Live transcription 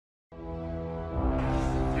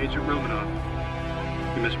Agent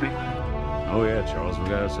Romanoff. You miss me? Oh yeah, Charles, we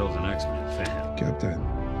got ourselves an X-Men fan. Captain.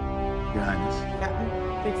 Your Highness.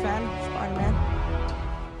 Captain, big fan, Spider-Man.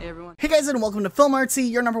 Hey everyone. Hey guys, and welcome to Film Artsy,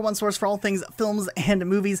 your #1 source for all things films and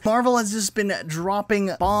movies. Marvel has just been dropping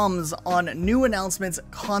bombs on new announcements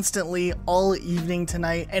constantly all evening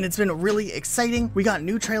tonight, and it's been really exciting. We got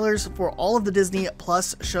new trailers for all of the Disney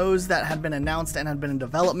Plus shows that had been announced and had been in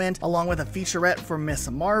development, along with a featurette for Miss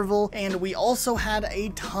Marvel, and we also had a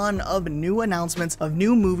ton of new announcements of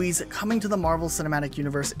new movies coming to the Marvel Cinematic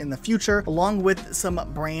Universe in the future, along with some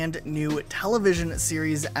brand new television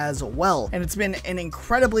series as well. And it's been an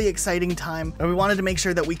incredibly exciting time, and we wanted to make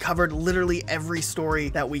sure that we covered literally every story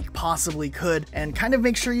that we possibly could and kind of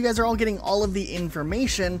make sure you guys are all getting all of the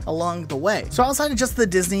information along the way. So outside of just the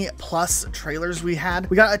Disney Plus trailers we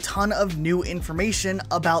got a ton of new information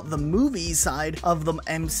about the movie side of the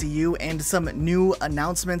MCU and some new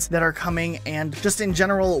announcements that are coming, and just in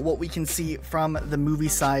general what we can see from the movie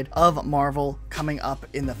side of Marvel coming up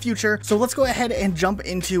in the future. So let's go ahead and jump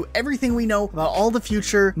into everything we know about all the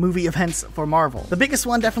future movie events for Marvel. The biggest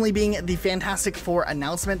one definitely being the Fantastic Four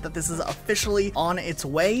announcement that this is officially on its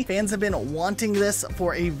way. Fans have been wanting this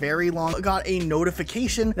for a very long time. Got a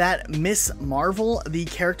notification that Miss Marvel, the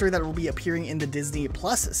character that will be appearing in the Disney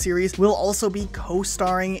Plus series, will also be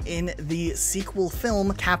co-starring in the sequel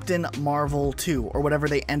film Captain Marvel 2, or whatever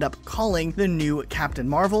they end up calling the new Captain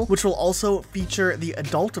Marvel, which will also feature the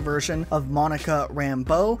adult version of Monica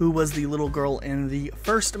Rambeau, who was the little girl in the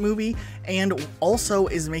first movie, and also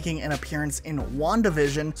is making an appearance in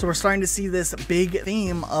WandaVision. So we're starting to see this big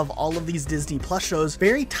theme of all of these Disney Plus shows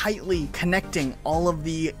very tightly connecting all of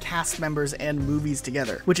the cast members and movies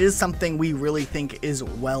together, which is something we really think is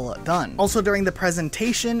well done. Also during the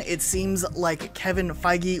presentation, it seems like Kevin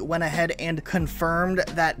Feige went ahead and confirmed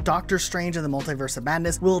that Doctor Strange and the Multiverse of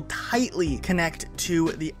Madness will tightly connect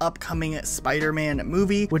to the upcoming Spider-Man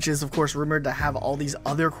movie, which is of course rumored to have all these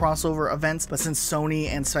other crossover events, but since Sony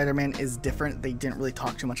and Spider-Man is different, they didn't really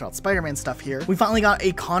talk too much about Spider-Man stuff here. We finally got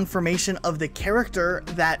a confirmation of the character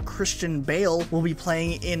that Christian Bale will be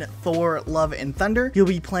playing in Thor: Love and Thunder. He'll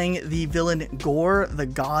be playing the villain Gore, the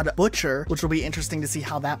God Butcher, which will be interesting to see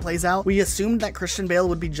how that plays out. We assumed that Christian Bale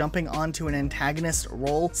would be jumping onto an antagonist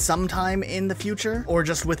role sometime in the future, or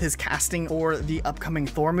just with his casting for the upcoming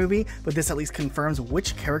Thor movie, but this at least confirms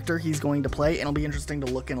which character he's going to play, and it'll be interesting to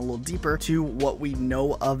look in a little deeper to what we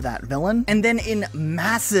know of that villain. And then in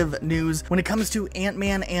massive news, when it comes to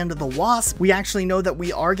Ant-Man and the Wasp, we actually know that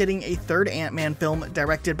we are getting a third Ant-Man film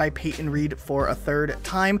directed by Peyton Reed for a third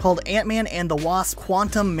time, called Ant-Man and the Wasp: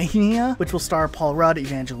 Quantumania, which will star Paul Rudd,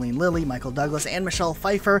 Evangeline Lilly, Michael Douglas, and Michelle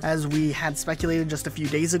Pfeiffer, as we had speculated just a few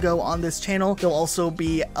days ago on this channel. They'll also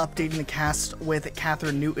be updating the cast with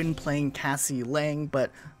Catherine Newton playing Cassie Lang,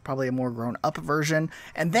 but probably a more grown-up version.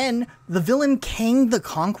 And then the villain Kang the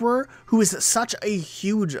Conqueror, who is such a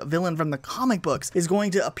huge villain from the comic books, is going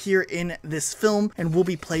to appear in this film and will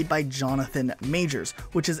be played by Jonathan Majors,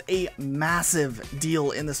 which is a massive deal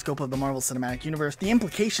in the scope of the Marvel Cinematic Universe. The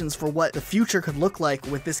implications for what the future could look like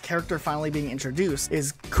with this character finally being introduced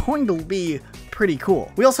is going to be pretty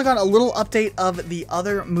cool. We also got a little update of the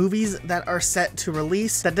other movies that are set to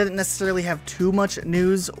release that didn't necessarily have too much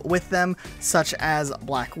news with them, such as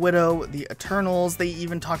Black Widow, the Eternals. They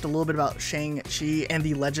even talked a little bit about Shang-Chi and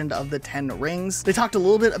the Legend of the Ten Rings. They talked a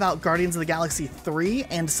little bit about Guardians of the Galaxy 3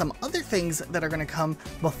 and some other things that are going to come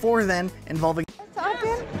before then involving...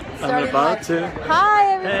 I'm about to.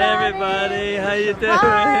 Hi everybody. Hey everybody, how you doing?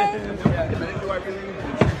 Hi.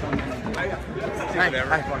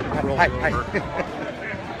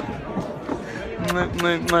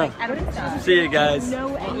 Hi. See you guys.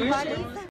 Know anybody?